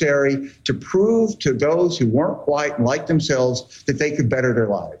necessary to prove to those who weren't white and like themselves that they could better their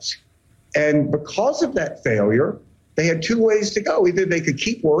lives. And because of that failure, they had two ways to go. Either they could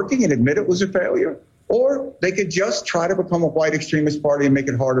keep working and admit it was a failure, or they could just try to become a white extremist party and make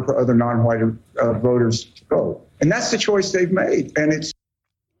it harder for other non-white voters to vote. And that's the choice they've made. And it's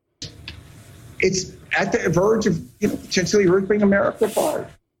at the verge of potentially ripping America apart.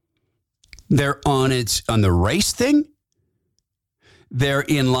 They're on the race thing. They're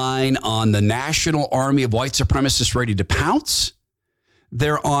in line on the national army of white supremacists ready to pounce.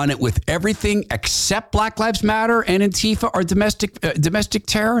 They're on it with everything except Black Lives Matter and Antifa or domestic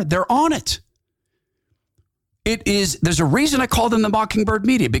terror. They're on it. There's a reason I call them the Mockingbird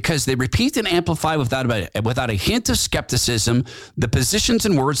media, because they repeat and amplify without a hint of skepticism the positions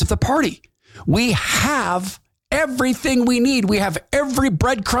and words of the party. We have everything we need. We have every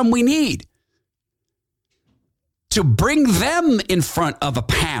breadcrumb we need to bring them in front of a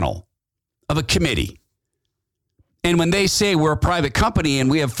panel, of a committee. And when they say we're a private company and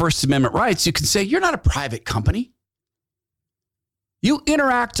we have First Amendment rights, you can say, you're not a private company. You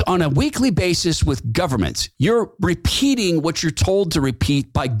interact on a weekly basis with government. You're repeating what you're told to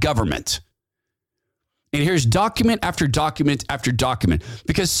repeat by government. And here's document after document after document,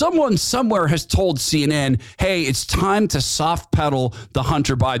 because someone somewhere has told CNN, hey, it's time to soft pedal the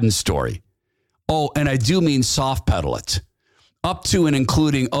Hunter Biden story. Oh, and I do mean soft pedal it. Up to and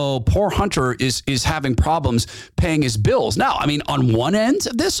including, poor Hunter is having problems paying his bills. Now, I mean, on one end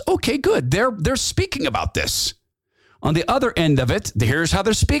of this, okay, good. They're speaking about this. On the other end of it, here's how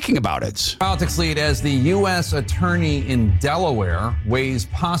they're speaking about it. Politics lead as the U.S. attorney in Delaware weighs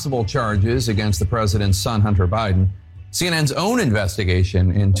possible charges against the president's son, Hunter Biden. CNN's own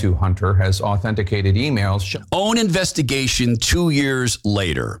investigation into Hunter has authenticated emails. Own investigation 2 years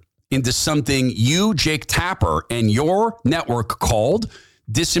later into something you, Jake Tapper, and your network called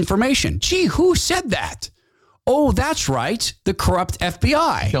disinformation. Gee, who said that? Oh, that's right. The corrupt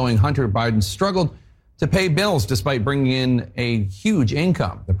FBI. Showing Hunter Biden struggled to pay bills despite bringing in a huge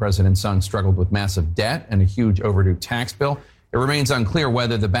income. The president's son struggled with massive debt and a huge overdue tax bill. It remains unclear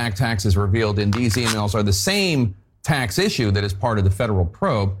whether the back taxes revealed in these emails are the same tax issue that is part of the federal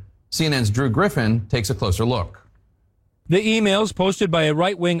probe. CNN's Drew Griffin takes a closer look. The emails posted by a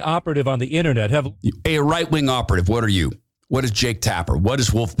right-wing operative on the internet have... A right-wing operative, what are you? What is Jake Tapper? What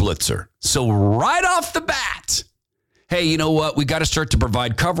is Wolf Blitzer? So right off the bat, hey, you know what? We got to start to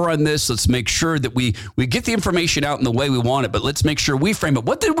provide cover on this. Let's make sure that we get the information out in the way we want it, but let's make sure we frame it.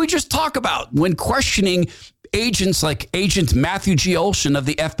 What did we just talk about when questioning agents like Agent Matthew G. Olson of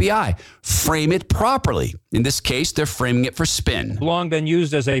the FBI? Frame it properly. In this case, they're framing it for spin. Long been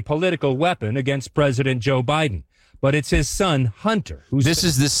used as a political weapon against President Joe Biden. But it's his son, Hunter. This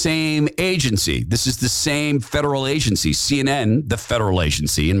is the same agency. This is the same federal agency, CNN, the federal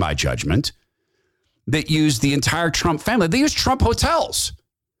agency, in my judgment, that used the entire Trump family. They used Trump hotels.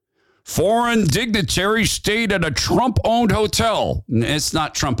 Foreign dignitaries stayed at a Trump-owned hotel. It's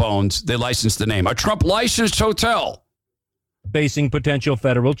not Trump-owned. They licensed the name. A Trump-licensed hotel. Facing potential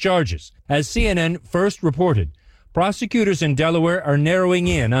federal charges. As CNN first reported, prosecutors in Delaware are narrowing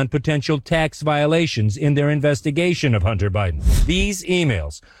in on potential tax violations in their investigation of Hunter Biden. These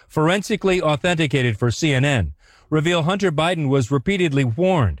emails, forensically authenticated for CNN, reveal Hunter Biden was repeatedly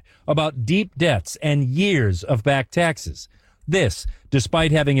warned about deep debts and years of back taxes. This,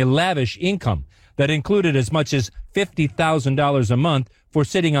 despite having a lavish income that included as much as $50,000 a month for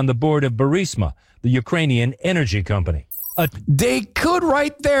sitting on the board of Burisma, the Ukrainian energy company. They could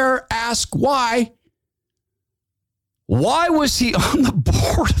right there ask why. Why was he on the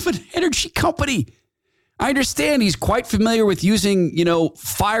board of an energy company? I understand he's quite familiar with using,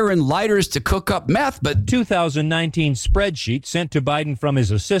 fire and lighters to cook up meth, but 2019 spreadsheet sent to Biden from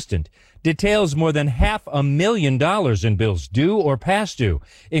his assistant details more than $500,000 in bills due or past due,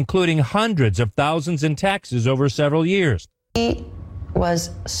 including hundreds of thousands in taxes over several years. He was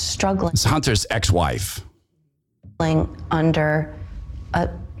struggling. It's Hunter's ex-wife. Under a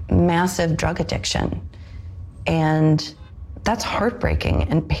massive drug addiction. And that's heartbreaking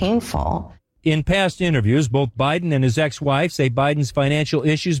and painful. In past interviews, both Biden and his ex-wife say Biden's financial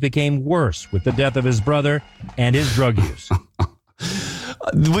issues became worse with the death of his brother and his drug use.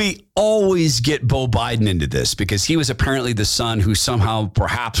 We always get Beau Biden into this because he was apparently the son who somehow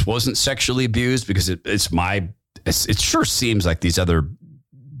perhaps wasn't sexually abused, because it sure seems like these other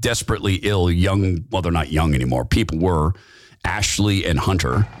desperately ill young, well, they're not young anymore, people were, Ashley and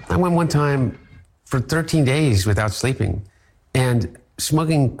Hunter. I went one time for 13 days without sleeping and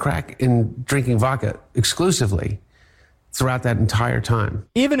smoking crack and drinking vodka exclusively throughout that entire time.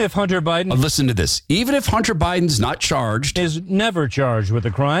 Even if Hunter Biden... Listen to this. Even if Hunter Biden's not charged... is never charged with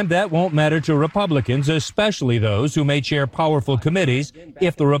a crime, that won't matter to Republicans, especially those who may chair powerful committees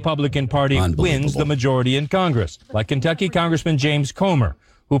if the Republican Party wins the majority in Congress, like Kentucky Congressman James Comer,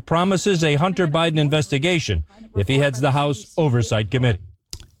 who promises a Hunter Biden investigation if he heads the House Oversight Committee.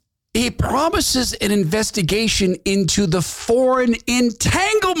 He promises an investigation into the foreign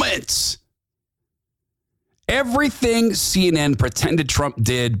entanglements. Everything CNN pretended Trump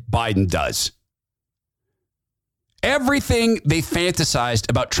did, Biden does. Everything they fantasized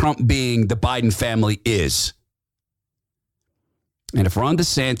about Trump being the Biden family is. And if Ron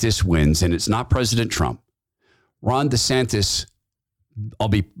DeSantis wins, and it's not President Trump, Ron DeSantis, I'll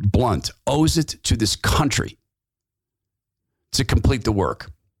be blunt, owes it to this country to complete the work.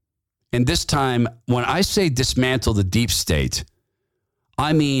 And this time, when I say dismantle the deep state,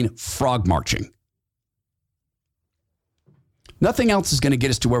 I mean frog marching. Nothing else is going to get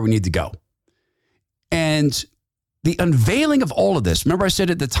us to where we need to go. And the unveiling of all of this, remember I said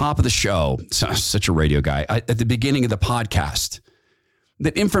at the top of the show, such a radio guy, at the beginning of the podcast,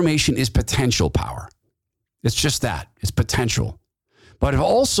 that information is potential power. It's just that. It's potential. But I've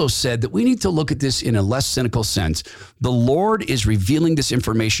also said that we need to look at this in a less cynical sense. The Lord is revealing this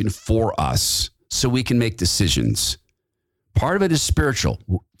information for us so we can make decisions. Part of it is spiritual.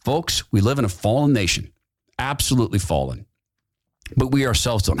 Folks, we live in a fallen nation, absolutely fallen. But we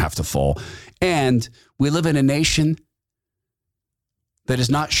ourselves don't have to fall. And we live in a nation that is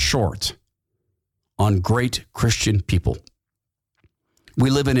not short on great Christian people. We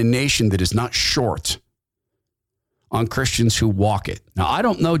live in a nation that is not short on Christians who walk it. Now, I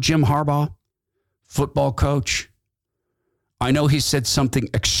don't know Jim Harbaugh, football coach. I know he said something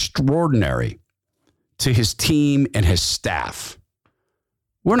extraordinary to his team and his staff.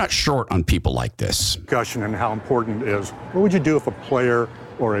 We're not short on people like this. Discussion and how important it is. What would you do if a player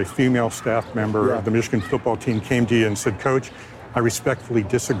or a female staff member of the Michigan football team came to you and said, Coach, I respectfully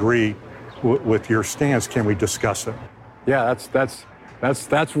disagree with your stance. Can we discuss it? Yeah, that's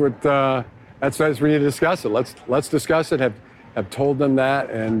we need to discuss it. Let's discuss it. Have told them that,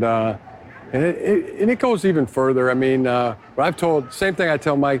 and it goes even further. I mean, what I've told, same thing I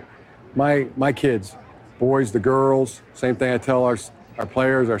tell my kids, boys, the girls, same thing I tell our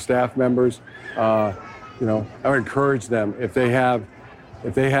players, our staff members. I would encourage them if they have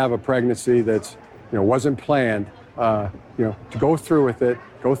a pregnancy that's wasn't planned, to go through with it.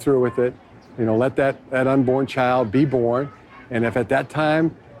 Let that unborn child be born, and if at that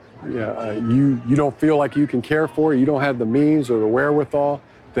time you don't feel like you can care for it, you don't have the means or the wherewithal,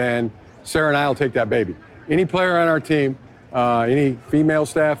 then Sarah and I will take that baby. Any player on our team, any female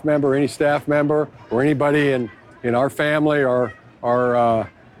staff member, any staff member, or anybody in our family or our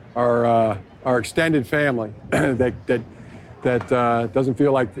extended family that doesn't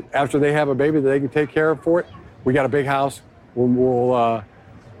feel like after they have a baby that they can take care of for it, we got a big house. We'll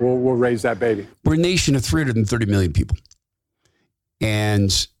raise that baby. We're a nation of 330 million people,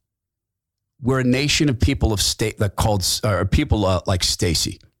 and we're a nation of people of state that called people like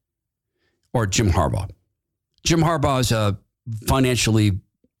Stacey or Jim Harbaugh. Jim Harbaugh is a financially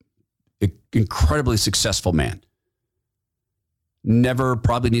incredibly successful man. Never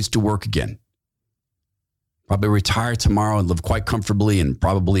probably needs to work again. Probably retire tomorrow and live quite comfortably and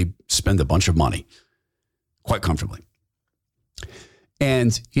probably spend a bunch of money quite comfortably.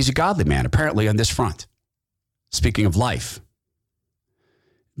 And he's a godly man, apparently, on this front. Speaking of life.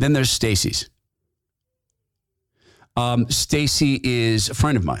 Then there's Stacey's. Stacey is a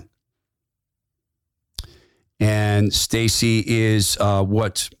friend of mine. And Stacey is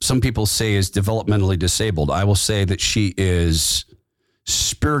what some people say is developmentally disabled. I will say that she is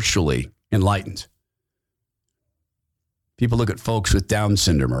spiritually enlightened. People look at folks with Down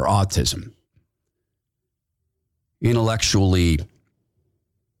syndrome or autism, intellectually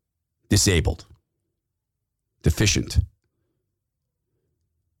disabled, deficient.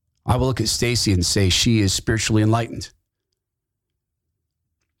 I will look at Stacey and say she is spiritually enlightened.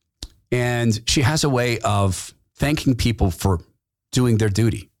 And she has a way of thanking people for doing their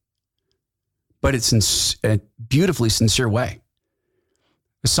duty. But it's in a beautifully sincere way.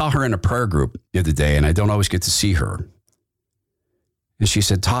 I saw her in a prayer group the other day, and I don't always get to see her. And she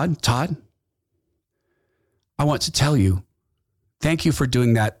said, Todd, I want to tell you, thank you for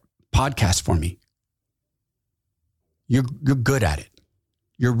doing that podcast for me. You're good at it.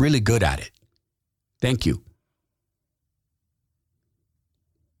 You're really good at it. Thank you.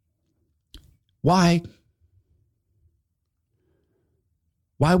 Why?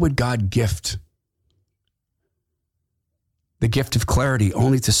 Why would God gift the gift of clarity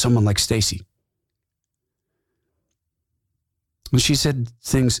only to someone like Stacey? And she said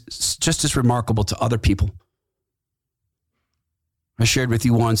things just as remarkable to other people. I shared with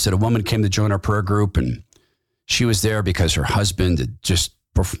you once that a woman came to join our prayer group, and she was there because her husband had just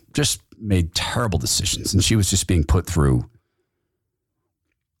made terrible decisions, and she was just being put through.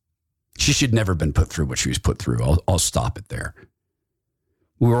 She should never have been put through what she was put through. I'll stop it there.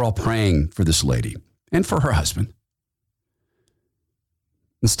 We were all praying for this lady and for her husband.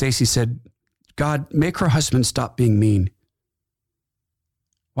 And Stacey said, God, make her husband stop being mean.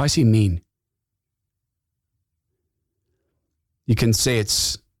 Why is he mean? You can say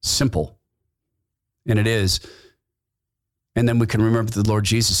it's simple, and it is. And then we can remember that the Lord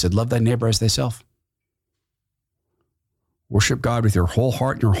Jesus said, love thy neighbor as thyself. Worship God with your whole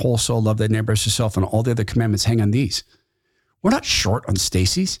heart and your whole soul. Love thy neighbor as yourself. And all the other commandments hang on these. We're not short on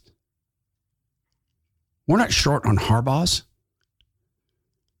Stacey's. We're not short on Harbaugh's.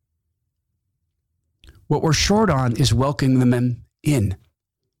 What we're short on is welcoming them in.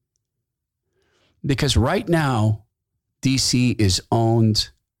 Because right now, D.C. is owned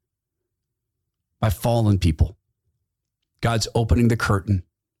by fallen people. God's opening the curtain.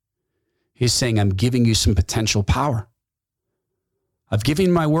 He's saying, I'm giving you some potential power. I've given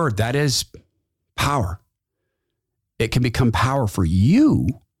you my word. That is power. It can become power for you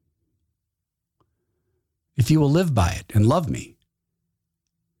if you will live by it and love me.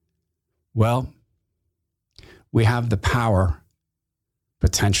 Well, we have the power,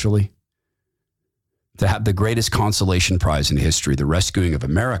 potentially, to have the greatest consolation prize in history, the rescuing of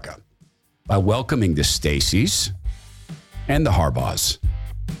America, by welcoming the Stacys and the Harbaughs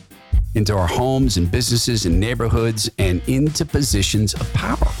into our homes and businesses and neighborhoods and into positions of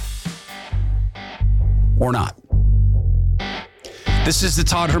power. Or not. This is the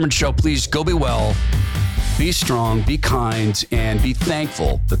Todd Herman Show. Please go be well, be strong, be kind, and be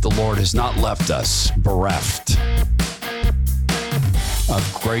thankful that the Lord has not left us bereft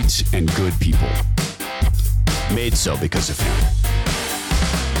of great and good people, made so because of him.